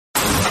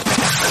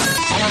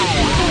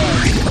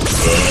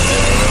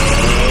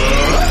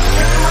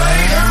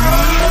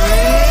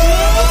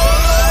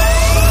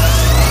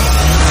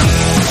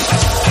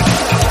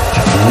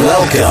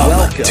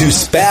Welcome to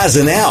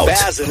Spazzin' Out,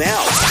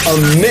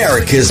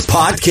 America's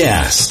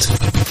podcast.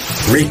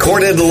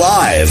 Recorded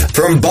live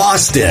from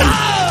Boston,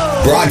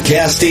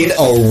 broadcasting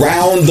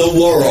around the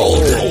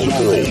world,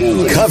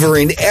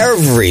 covering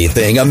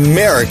everything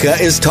America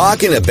is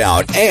talking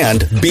about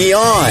and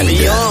beyond.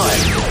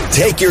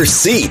 Take your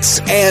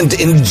seats and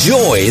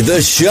enjoy the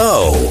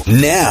show.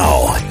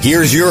 Now,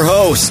 here's your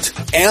host,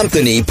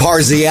 Anthony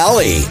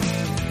Parziale.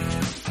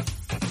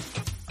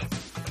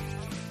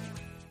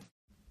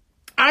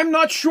 I'm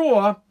not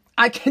sure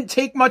I can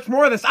take much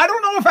more of this. I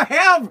don't know if I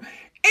have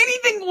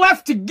anything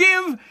left to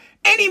give,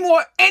 any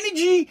more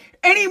energy,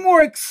 any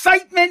more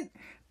excitement.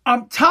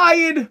 I'm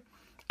tired.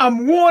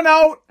 I'm worn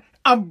out.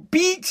 I'm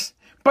beat.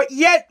 But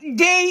yet,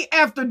 day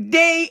after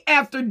day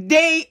after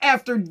day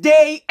after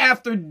day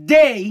after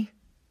day,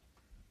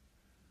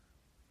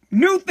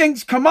 new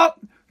things come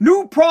up,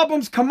 new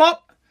problems come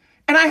up,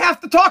 and I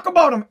have to talk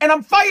about them. And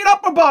I'm fired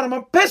up about them.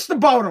 I'm pissed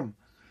about them.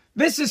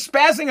 This is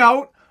Spazzing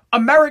Out,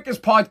 America's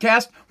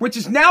podcast, which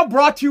is now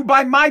brought to you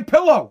by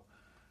MyPillow.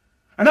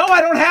 I know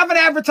I don't have an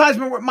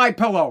advertisement with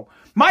MyPillow.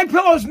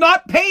 MyPillow's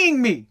not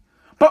paying me,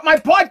 but my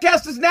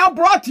podcast is now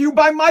brought to you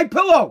by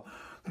MyPillow.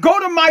 Go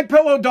to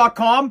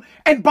MyPillow.com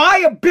and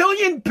buy 1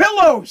 billion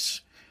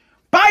pillows.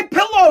 Buy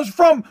pillows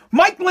from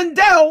Mike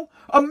Lindell,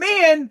 a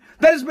man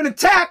that has been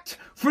attacked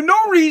for no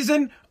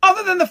reason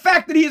other than the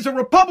fact that he is a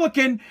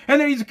Republican and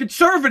that he's a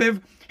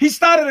conservative. He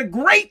started a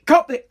great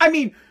company. I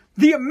mean,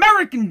 the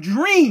American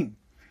dream.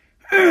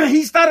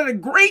 He started a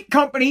great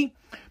company,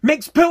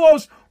 makes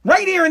pillows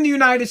right here in the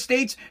United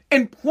States,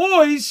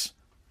 employs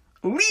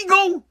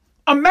legal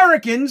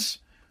Americans,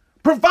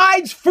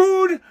 provides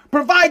food,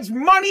 provides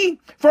money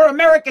for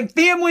American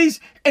families,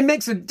 and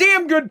makes a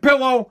damn good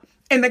pillow.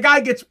 And the guy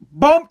gets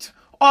bumped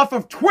off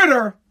of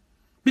Twitter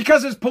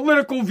because of his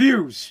political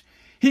views.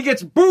 He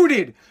gets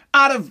booted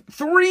out of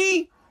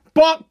 3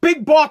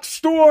 big box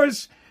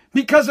stores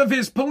because of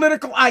his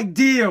political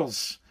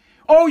ideals.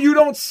 Oh, you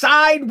don't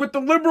side with the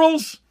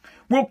liberals?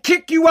 We'll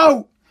kick you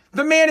out.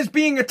 The man is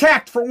being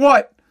attacked for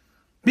what?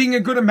 Being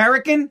a good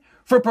American?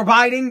 For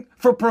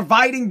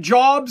providing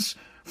jobs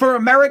for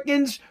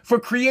Americans? For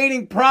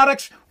creating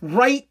products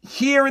right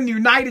here in the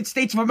United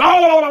States of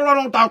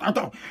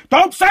America?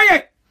 Don't say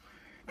it!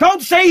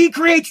 Don't say he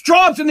creates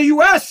jobs in the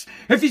U.S.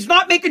 If he's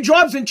not making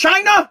jobs in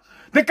China,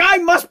 the guy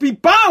must be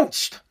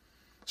bounced.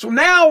 So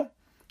now,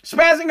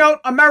 Spazzing Out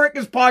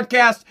America's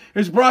podcast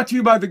is brought to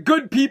you by the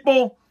good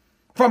people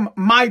from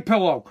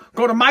MyPillow.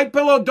 Go to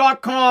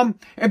MyPillow.com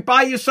and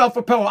buy yourself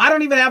a pillow. I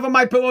don't even have a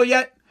MyPillow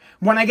yet.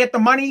 When I get the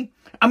money,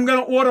 I'm going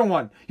to order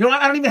one. You know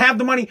what? I don't even have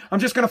the money. I'm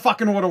just going to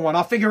fucking order one.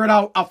 I'll figure it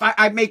out.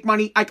 I make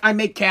money. I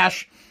make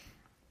cash.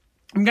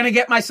 I'm going to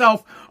get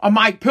myself a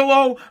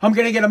MyPillow. I'm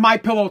going to get a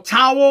MyPillow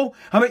towel.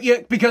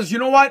 Because you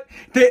know what?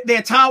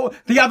 Their towel,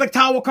 the other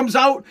towel comes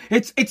out.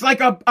 It's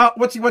like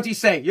what's he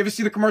say? You ever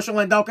see the commercial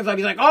Lindell comes out?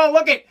 He's like, oh,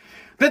 look it.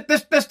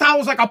 This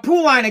towel's like a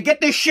pool liner.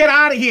 Get this shit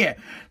out of here.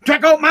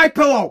 Check out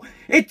MyPillow.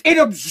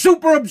 It's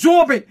super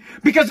absorbent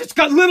because it's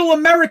got little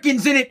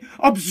Americans in it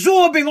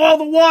absorbing all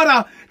the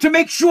water to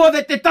make sure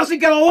that it doesn't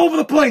get all over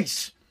the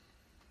place.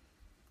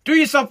 Do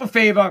yourself a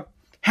favor.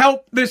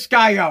 Help this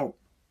guy out.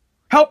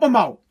 Help him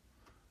out.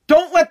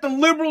 Don't let the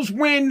liberals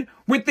win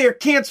with their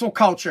cancel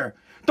culture.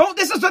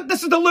 This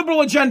is the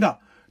liberal agenda.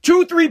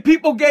 2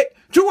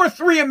 or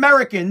 3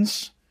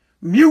 Americans,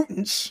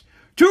 mutants,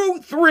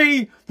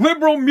 2-3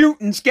 liberal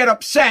mutants get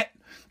upset.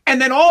 And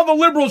then all the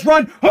liberals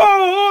run,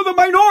 oh, the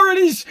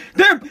minorities,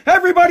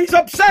 everybody's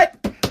upset.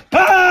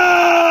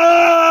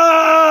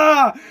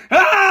 Ah!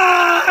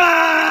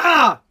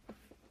 Ah!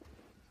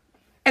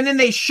 And then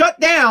they shut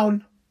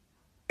down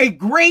a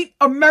great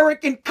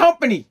American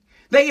company.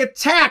 They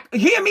attack,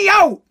 hear me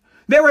out.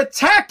 They're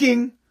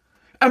attacking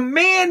a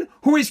man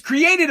who has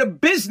created a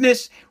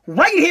business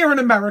right here in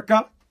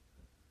America.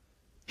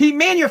 He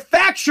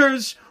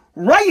manufactures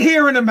right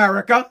here in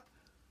America.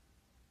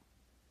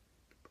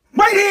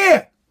 Right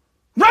here.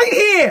 Right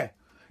here.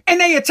 And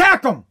they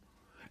attack him.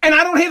 And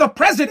I don't hear the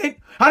president,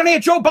 I don't hear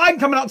Joe Biden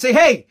coming out and say,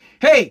 hey,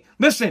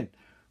 listen,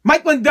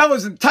 Mike Lindell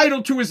is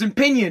entitled to his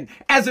opinion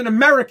as an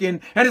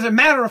American. And as a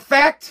matter of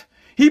fact,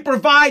 he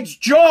provides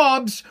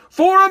jobs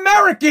for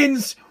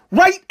Americans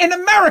right in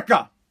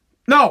America.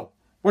 No.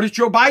 What does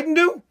Joe Biden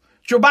do?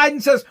 Joe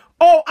Biden says,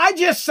 oh, I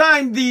just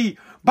signed the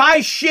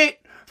Buy Shit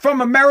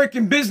from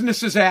American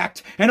Businesses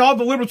Act. And all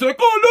the liberals are like,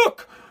 oh,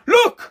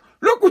 look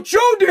what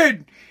Joe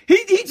did.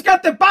 He's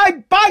got the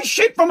Buy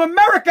Shit from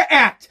America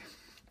Act.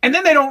 And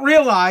then they don't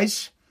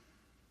realize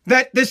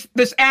that this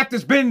act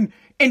has been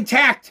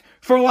intact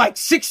for like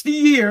 60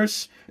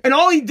 years. And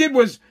all he did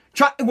was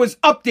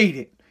update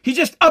it. He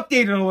just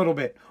updated it a little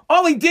bit.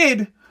 All he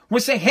did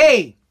was say,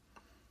 hey,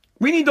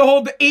 we need to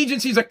hold the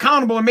agencies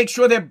accountable and make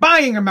sure they're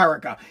buying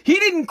America. He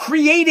didn't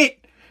create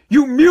it,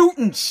 you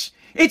mutants.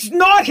 It's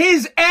not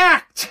his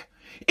act.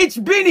 It's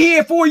been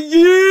here for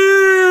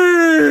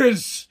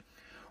years.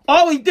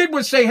 All he did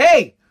was say,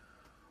 hey,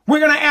 We're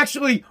going to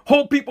actually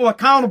hold people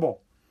accountable.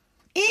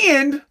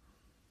 And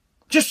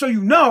just so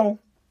you know,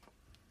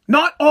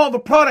 not all the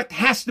product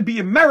has to be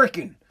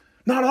American.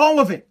 Not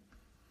all of it.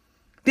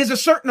 There's a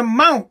certain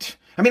amount.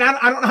 I mean,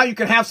 I don't know how you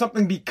could have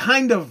something be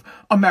kind of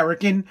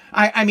American.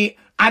 I mean,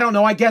 I don't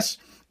know. I guess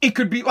it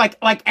could be like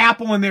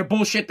Apple and their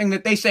bullshit thing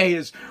that they say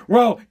is,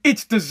 well,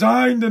 it's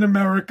designed in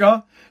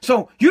America.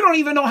 So you don't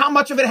even know how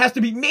much of it has to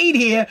be made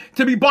here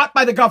to be bought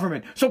by the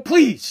government. So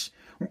please,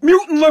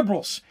 mutant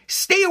liberals,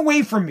 stay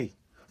away from me.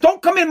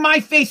 Don't come in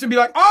my face and be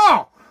like,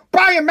 oh,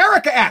 Buy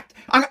America Act.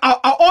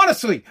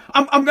 Honestly,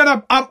 I'm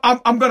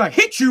gonna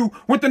hit you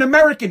with an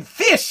American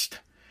fist.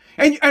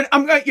 And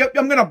I'm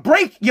gonna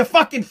break your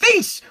fucking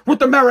face with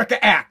the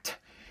America Act.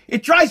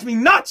 It drives me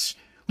nuts.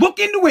 Look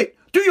into it.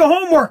 Do your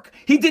homework.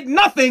 He did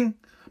nothing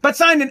but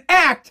sign an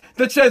act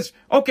that says,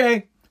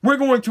 okay, we're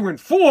going to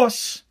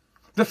enforce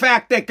the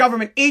fact that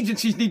government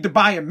agencies need to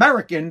buy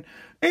American.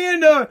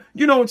 And,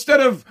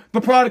 instead of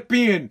the product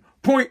being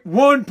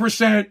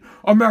 0.1%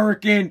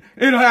 American,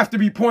 it'll have to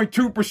be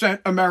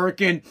 0.2%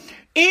 American.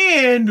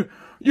 And,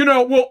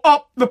 we'll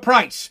up the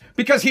price.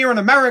 Because here in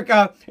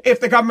America,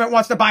 if the government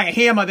wants to buy a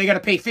hammer, they got to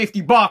pay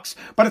 $50.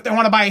 But if they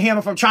want to buy a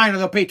hammer from China,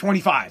 they'll pay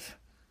 $25.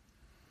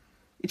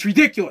 It's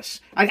ridiculous.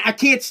 I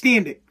can't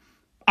stand it.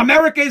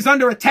 America is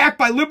under attack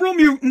by liberal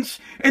mutants,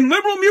 and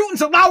liberal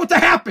mutants allow it to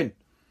happen.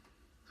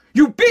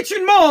 You bitch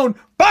and moan,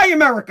 buy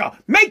America,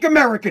 make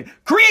American,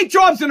 create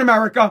jobs in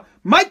America.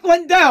 Mike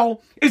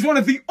Lindell is one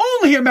of the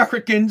only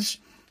Americans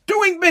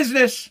doing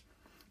business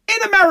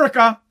in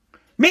America,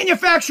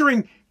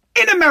 manufacturing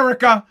in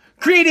America,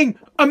 creating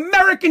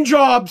American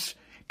jobs,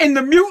 and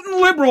the mutant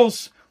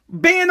liberals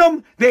ban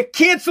him, they're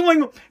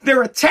canceling him,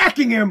 they're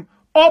attacking him,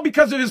 all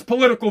because of his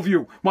political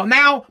view. Well,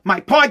 now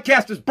my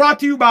podcast is brought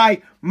to you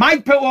by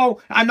MyPillow.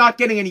 I'm not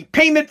getting any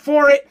payment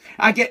for it.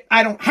 I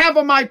don't have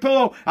a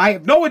MyPillow. I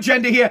have no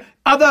agenda here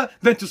other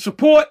than to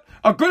support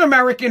a good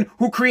American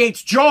who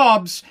creates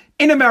jobs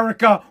in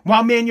America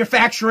while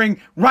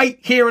manufacturing right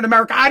here in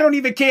America. I don't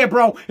even care,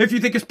 bro, if you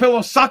think his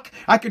pillows suck.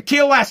 I could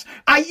care less.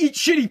 I eat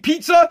shitty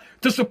pizza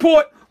to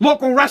support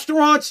local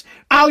restaurants.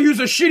 I'll use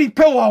a shitty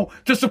pillow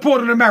to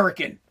support an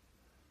American.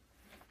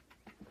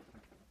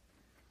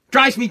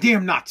 Drives me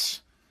damn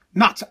nuts.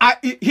 Nuts.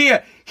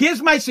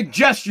 Here's my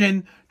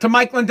suggestion to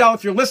Mike Lindell.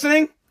 If you're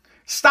listening,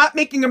 stop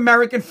making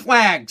American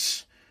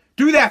flags.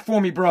 Do that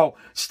for me, bro.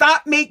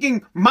 Stop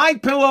making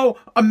MyPillow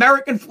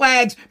American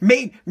flags.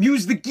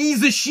 Use the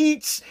Giza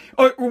sheets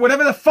or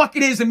whatever the fuck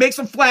it is and make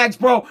some flags,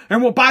 bro.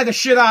 And we'll buy the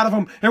shit out of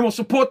them and we'll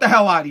support the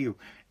hell out of you.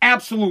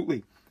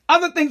 Absolutely.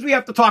 Other things we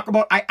have to talk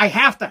about. I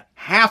have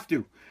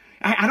to.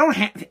 I don't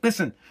have.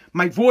 Listen,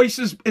 my voice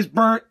is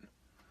burnt.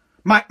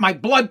 My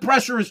blood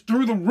pressure is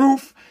through the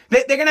roof.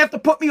 They're going to have to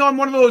put me on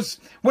one of those,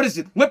 what is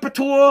it,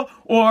 Lipitor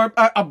or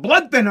a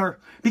blood thinner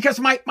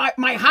because my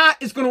heart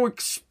is going to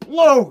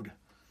explode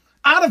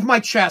out of my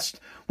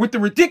chest with the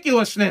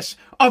ridiculousness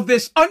of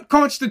this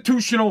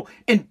unconstitutional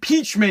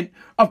impeachment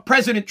of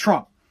President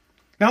Trump.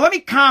 Now, let me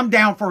calm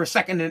down for a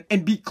second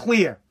and be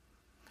clear.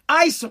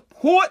 I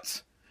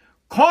support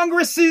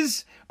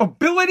Congress's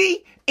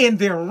ability and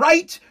their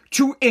right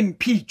to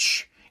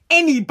impeach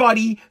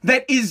anybody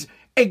that is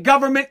a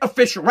government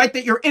official, right?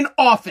 That you're in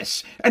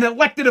office, an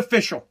elected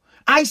official.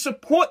 I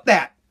support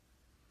that.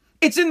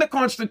 It's in the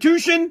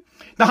Constitution.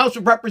 The House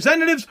of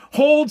Representatives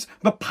holds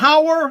the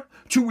power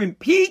to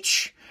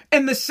impeach,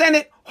 and the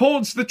Senate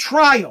holds the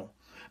trial.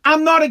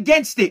 I'm not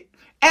against it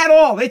at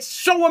all. It's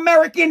so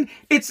American.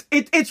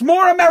 It's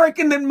more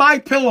American than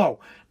MyPillow.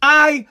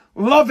 I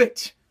love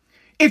it.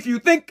 If you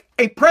think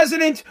a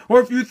president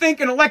or if you think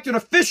an elected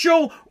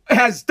official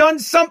has done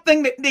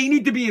something that they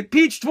need to be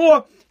impeached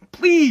for,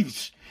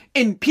 please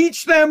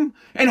impeach them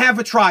and have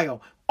a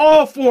trial.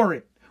 All for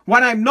it.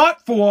 What I'm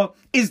not for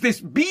is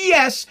this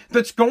BS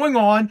that's going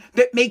on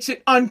that makes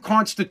it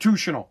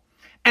unconstitutional.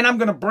 And I'm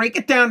going to break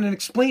it down and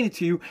explain it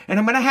to you, and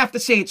I'm going to have to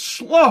say it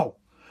slow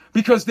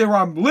because there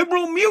are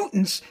liberal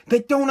mutants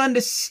that don't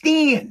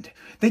understand.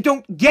 They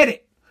don't get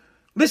it.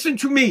 Listen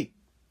to me.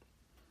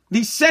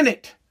 The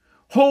Senate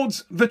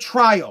holds the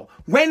trial.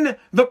 When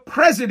the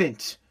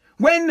president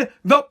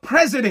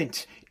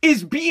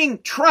is being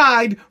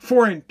tried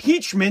for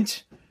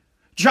impeachment,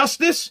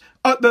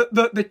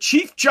 the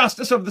Chief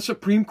Justice of the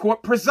Supreme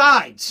Court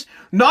presides,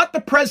 not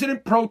the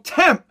President pro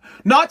temp,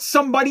 not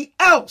somebody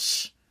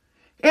else.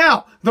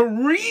 Now, the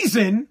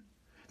reason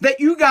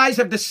that you guys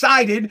have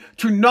decided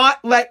to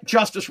not let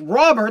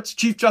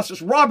Chief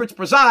Justice Roberts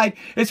preside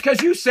is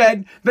because you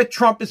said that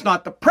Trump is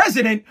not the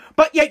president,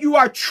 but yet you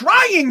are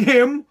trying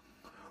him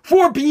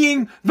for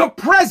being the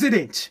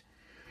president.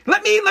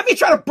 Let me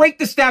try to break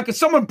this down because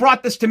someone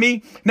brought this to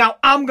me. Now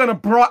I'm gonna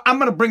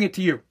bring it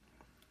to you.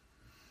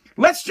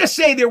 Let's just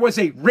say there was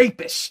a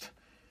rapist.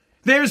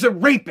 There's a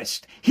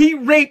rapist. He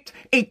raped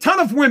a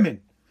ton of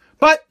women,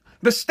 but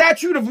the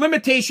statute of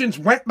limitations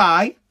went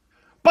by,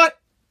 but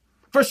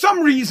for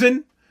some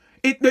reason,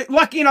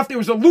 lucky enough, there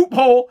was a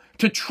loophole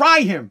to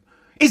try him.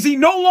 Is he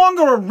no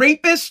longer a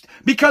rapist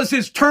because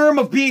his term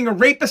of being a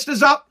rapist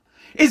is up?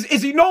 Is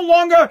he no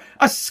longer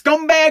a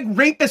scumbag,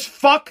 rapist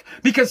fuck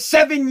because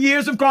 7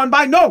 years have gone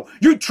by? No,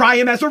 you'd try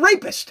him as a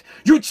rapist.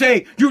 You'd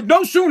say you'd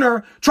no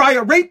sooner try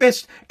a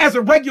rapist as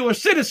a regular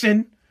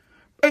citizen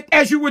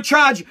as you would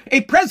charge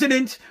a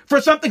president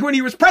for something when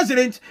he was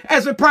president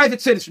as a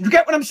private citizen. You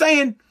get what I'm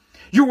saying?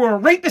 You were a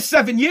rapist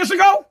 7 years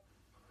ago,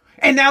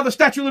 and now the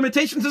statute of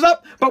limitations is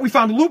up, but we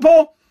found a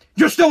loophole.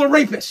 You're still a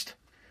rapist.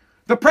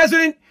 The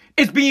president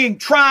is being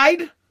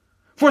tried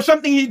for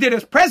something he did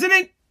as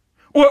president,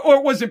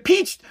 or was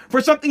impeached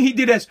for something he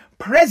did as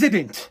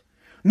president.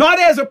 Not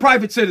as a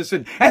private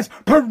citizen, as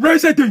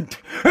president.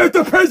 As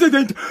the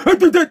president.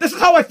 This is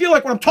how I feel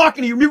like when I'm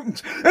talking to you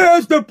mutants.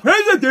 As the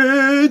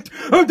president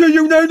of the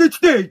United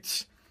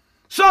States.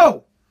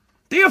 So,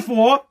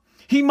 therefore,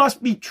 he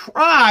must be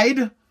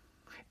tried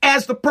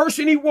as the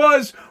person he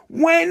was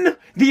when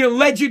the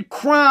alleged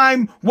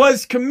crime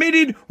was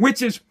committed,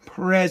 which is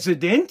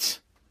president.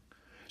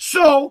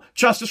 So,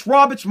 Justice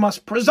Roberts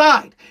must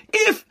preside.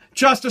 If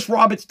Justice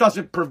Roberts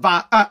doesn't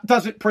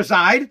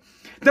preside,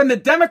 then the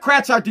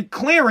Democrats are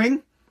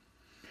declaring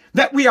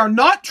that we are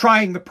not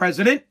trying the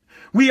president.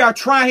 We are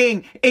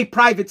trying a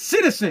private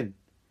citizen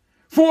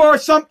for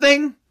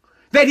something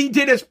that he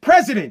did as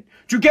president.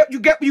 You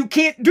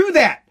can't do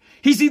that.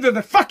 He's either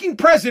the fucking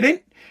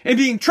president and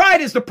being tried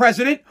as the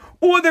president,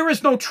 or there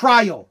is no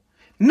trial.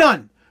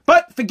 None.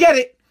 But forget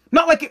it.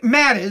 Not like it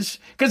matters,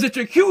 because it's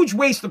a huge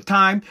waste of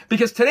time,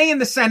 because today in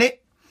the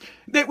Senate,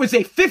 it was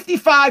a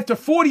 55 to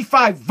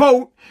 45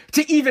 vote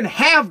to even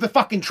have the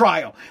fucking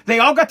trial. They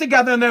all got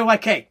together and they're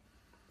like, hey,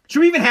 should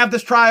we even have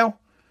this trial?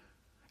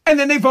 And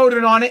then they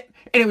voted on it,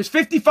 and it was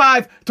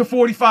 55 to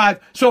 45.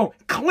 So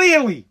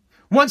clearly,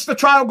 once the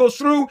trial goes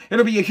through,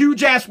 it'll be a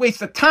huge ass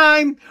waste of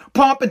time,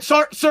 pomp and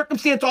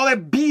circumstance, all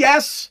that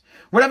BS,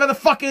 whatever the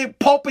fucking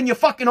pulp in your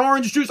fucking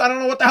orange juice. I don't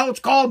know what the hell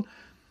it's called.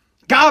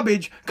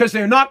 Garbage, because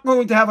they're not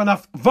going to have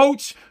enough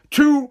votes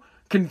to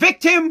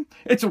convict him.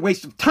 It's a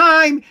waste of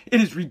time.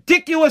 It is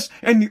ridiculous.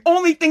 And the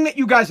only thing that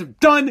you guys have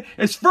done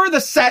is further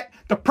set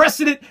the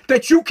precedent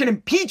that you can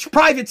impeach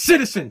private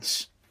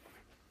citizens.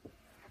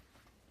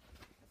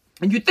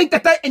 And you think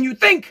and you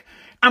think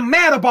I'm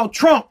mad about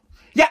Trump.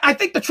 Yeah, I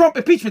think the Trump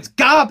impeachment's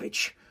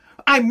garbage.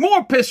 I'm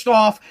more pissed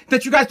off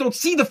that you guys don't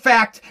see the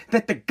fact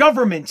that the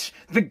government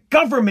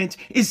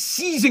is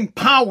seizing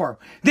power.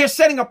 They're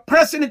setting a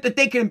precedent that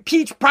they can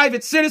impeach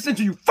private citizens,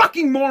 and you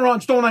fucking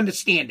morons don't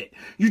understand it.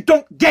 You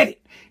don't get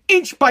it.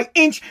 Inch by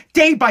inch,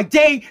 day by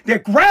day, they're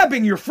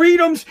grabbing your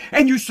freedoms,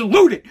 and you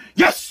salute it.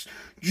 Yes,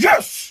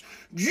 yes,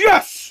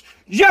 yes,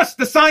 yes.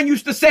 The sign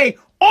used to say,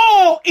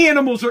 all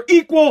animals are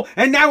equal,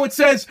 and now it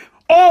says,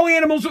 all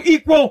animals are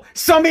equal.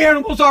 Some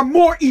animals are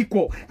more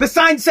equal. The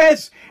sign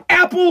says,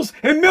 apples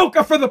and milk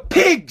are for the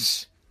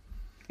pigs.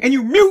 And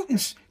you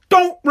mutants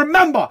don't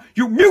remember.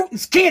 You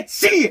mutants can't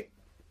see it.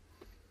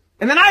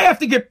 And then I have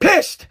to get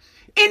pissed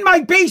in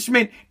my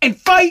basement and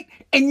fight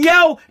and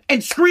yell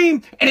and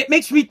scream. And it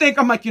makes me think,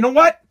 I'm like, you know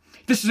what?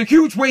 This is a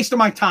huge waste of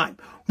my time.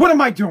 What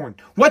am I doing?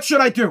 What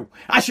should I do?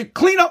 I should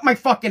clean up my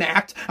fucking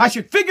act. I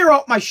should figure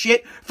out my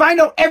shit, find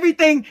out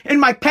everything in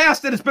my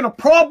past that has been a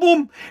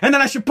problem, and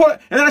then I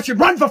should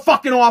run for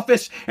fucking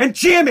office and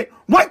jam it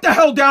right the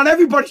hell down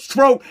everybody's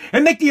throat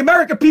and make the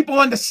American people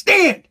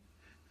understand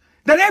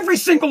that every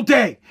single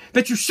day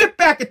that you sit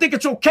back and think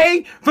it's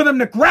okay for them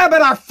to grab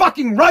at our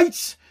fucking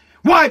rights.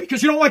 Why?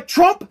 Because you don't like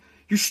Trump?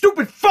 You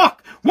stupid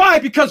fuck. Why?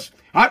 Because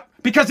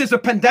there's a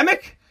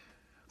pandemic?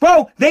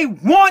 Bro, they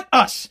want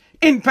us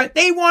in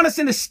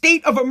a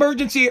state of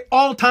emergency at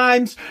all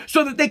times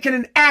so that they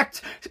can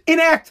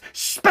enact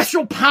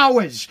special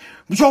powers.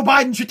 Joe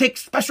Biden should take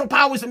special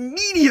powers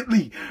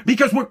immediately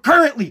because we're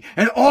currently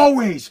and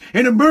always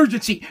in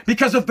emergency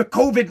because of the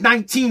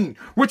COVID-19,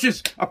 which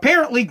is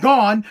apparently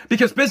gone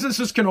because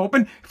businesses can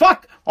open.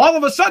 Fuck, all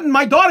of a sudden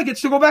my daughter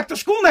gets to go back to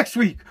school next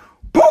week.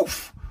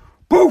 Poof,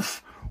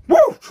 poof,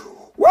 woof,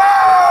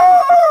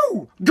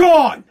 woo,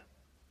 gone.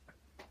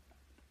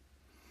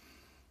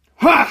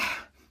 Ha.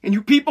 And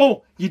you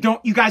people, you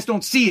guys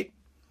don't see it.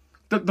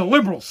 The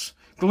liberals,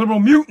 the liberal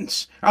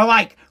mutants are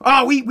like,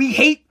 oh, we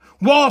hate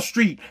Wall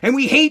Street and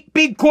we hate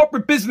big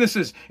corporate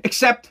businesses.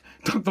 Except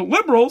the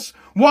liberals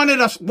wanted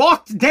us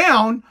locked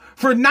down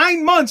for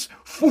 9 months,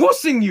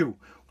 forcing you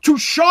to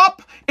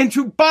shop and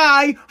to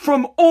buy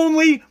from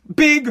only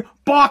big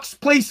box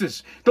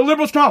places. The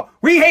liberals come out,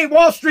 we hate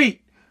Wall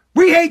Street.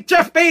 We hate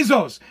Jeff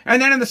Bezos. And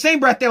then in the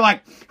same breath, they're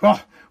like,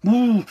 oh,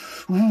 you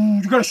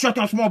gotta shut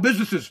down small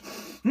businesses.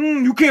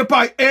 You can't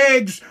buy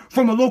eggs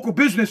from a local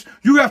business.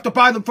 You have to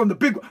buy them from the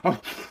big...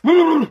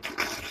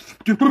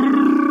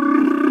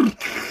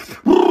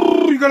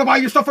 You gotta buy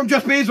your stuff from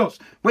Jeff Bezos.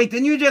 Wait,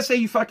 didn't you just say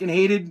you fucking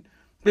hated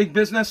big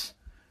business?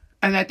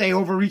 And that they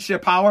overreached their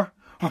power?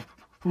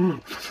 They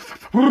don't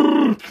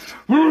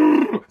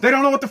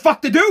know what the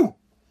fuck to do.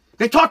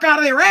 They talk out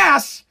of their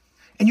ass,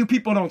 and you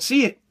people don't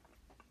see it.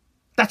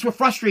 That's what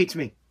frustrates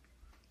me.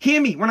 Hear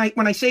me when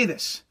I say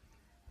this.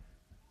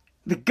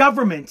 The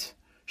government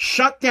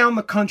shut down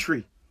the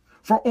country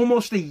for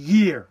almost a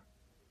year.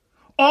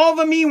 All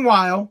the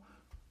meanwhile,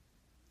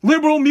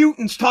 liberal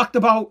mutants talked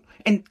about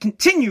and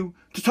continue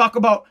to talk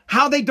about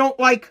how they don't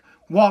like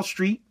Wall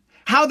Street,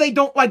 how they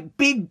don't like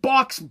big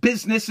box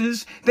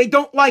businesses, they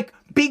don't like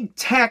big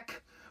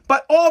tech,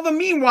 but all the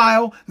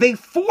meanwhile, they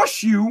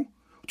force you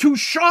to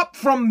shop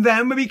from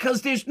them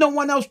because there's no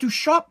one else to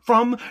shop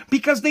from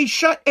because they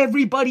shut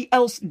everybody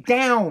else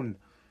down.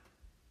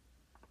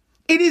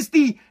 This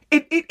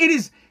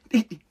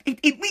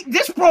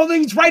bro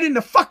leads right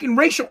into fucking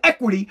racial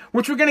equity,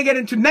 which we're going to get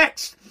into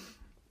next.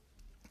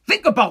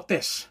 Think about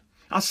this.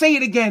 I'll say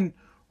it again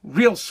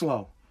real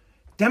slow.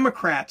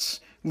 Democrats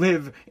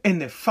live in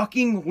the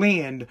fucking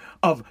land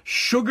of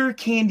sugar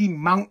candy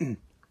mountain.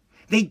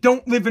 They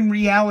don't live in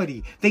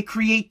reality. They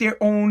create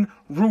their own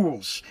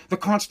rules. The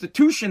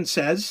Constitution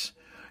says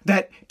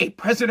that a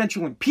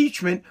presidential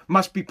impeachment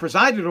must be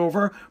presided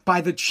over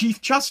by the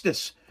Chief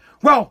Justice.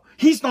 Well,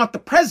 he's not the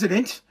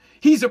president.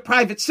 He's a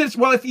private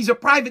citizen. Well, if he's a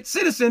private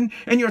citizen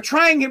and you're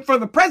trying him for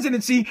the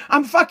presidency,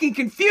 I'm fucking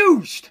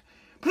confused.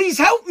 Please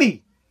help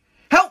me.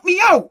 Help me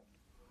out.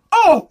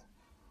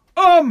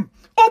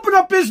 Open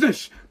up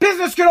business.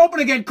 Business can open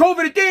again.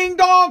 COVID, ding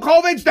dong,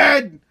 COVID's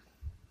dead.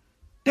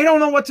 They don't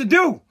know what to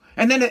do.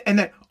 And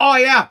then, oh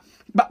yeah,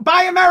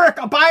 buy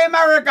America, buy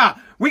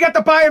America. We got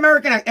the Buy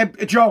American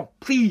Act. Joe,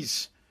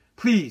 please.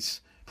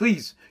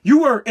 You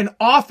were in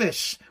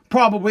office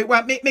probably,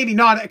 well, maybe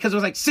not because it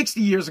was like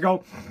 60 years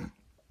ago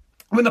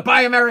when the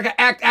Buy America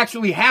Act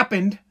actually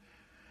happened.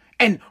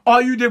 And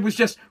all you did was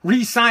just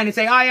re-sign and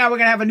say, oh yeah, we're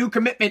going to have a new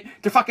commitment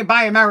to fucking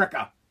Buy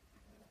America.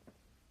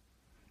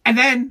 And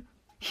then,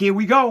 here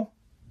we go.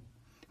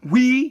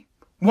 We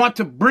want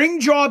to bring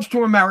jobs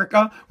to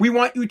America. We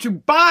want you to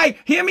buy,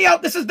 hear me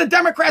out, this is the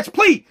Democrats'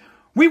 plea.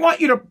 We want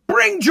you to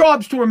bring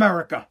jobs to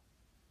America.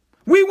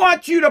 We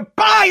want you to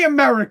buy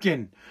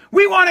American.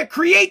 We want to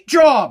create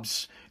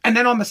jobs. And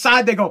then on the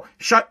side they go,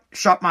 shut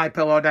my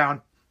pillow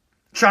down.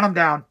 Shut them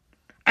down.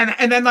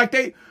 And then like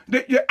I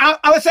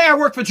would say I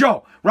work for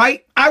Joe,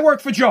 right? I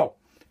work for Joe.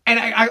 And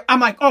I'm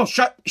like, oh,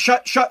 shut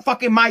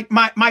fucking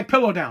my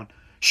pillow down.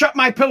 Shut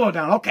my pillow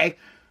down. Okay.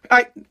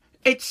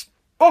 It's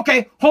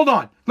okay. Hold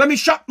on. Let me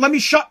shut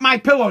my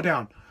pillow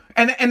down.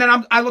 And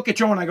then I look at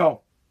Joe and I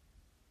go,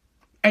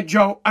 and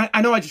Joe,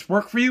 I know I just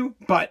work for you,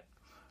 but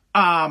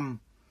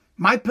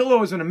My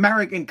Pillow is an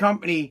American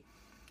company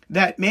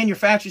that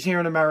manufactures here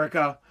in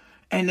America,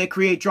 and they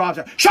create jobs.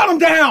 Shut them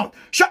down.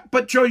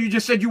 But Joe, you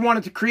just said you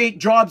wanted to create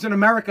jobs in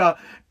America,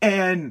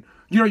 and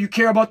you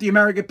care about the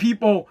American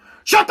people.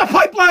 Shut the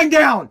pipeline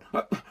down.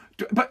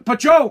 But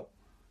Joe,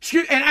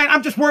 and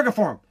I'm just working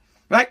for him.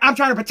 Right? I'm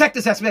trying to protect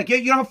this aspect.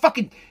 You know how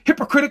fucking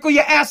hypocritical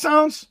your ass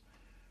sounds?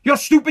 You know how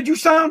stupid you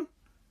sound?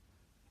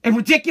 And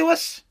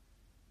ridiculous?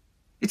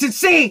 It's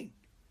insane.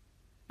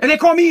 And they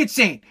call me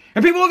insane.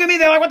 And people look at me,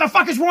 they're like, what the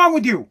fuck is wrong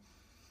with you?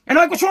 And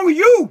I'm like, what's wrong with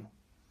you?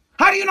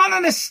 How do you not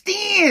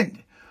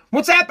understand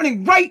what's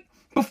happening right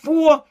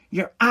before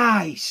your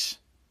eyes?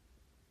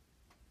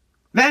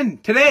 Then,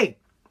 today,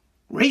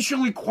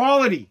 racial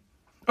equality.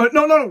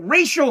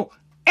 Racial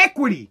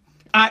equity.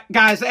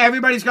 Guys,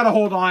 everybody's got to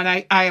hold on.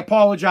 I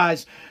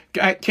apologize.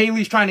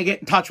 Kaylee's trying to get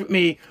in touch with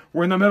me.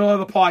 We're in the middle of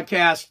the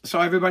podcast, so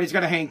everybody's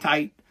got to hang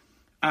tight.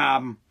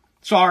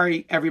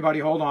 Sorry, everybody.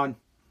 Hold on.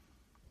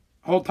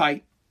 Hold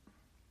tight.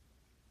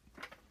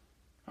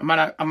 I'm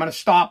gonna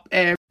stop.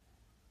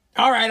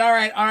 All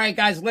right,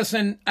 guys.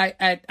 Listen,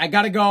 I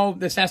gotta go.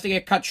 This has to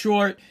get cut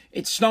short.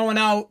 It's snowing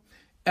out.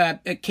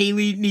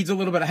 Kaylee needs a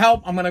little bit of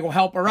help. I'm gonna go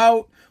help her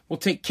out. We'll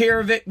take care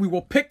of it. We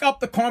will pick up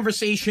the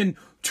conversation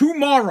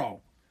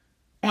tomorrow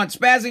on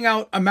Spazzing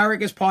Out,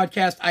 America's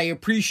podcast. I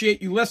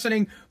appreciate you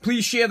listening.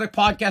 Please share the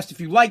podcast if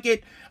you like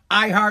it.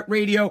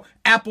 iHeartRadio,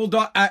 Apple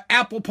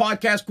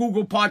Podcast,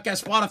 Google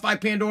Podcast, Spotify,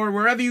 Pandora,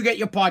 wherever you get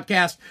your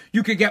podcast,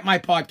 you can get my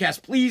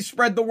podcast. Please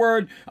spread the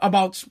word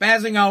about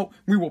Spazzing Out.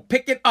 We will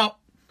pick it up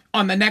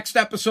on the next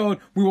episode.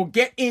 We will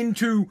get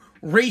into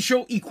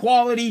racial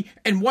equality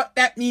and what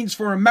that means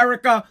for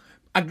America.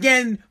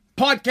 Again,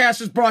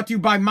 podcast is brought to you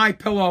by My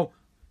Pillow.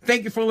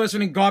 Thank you for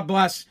listening. God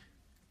bless.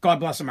 God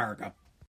bless America.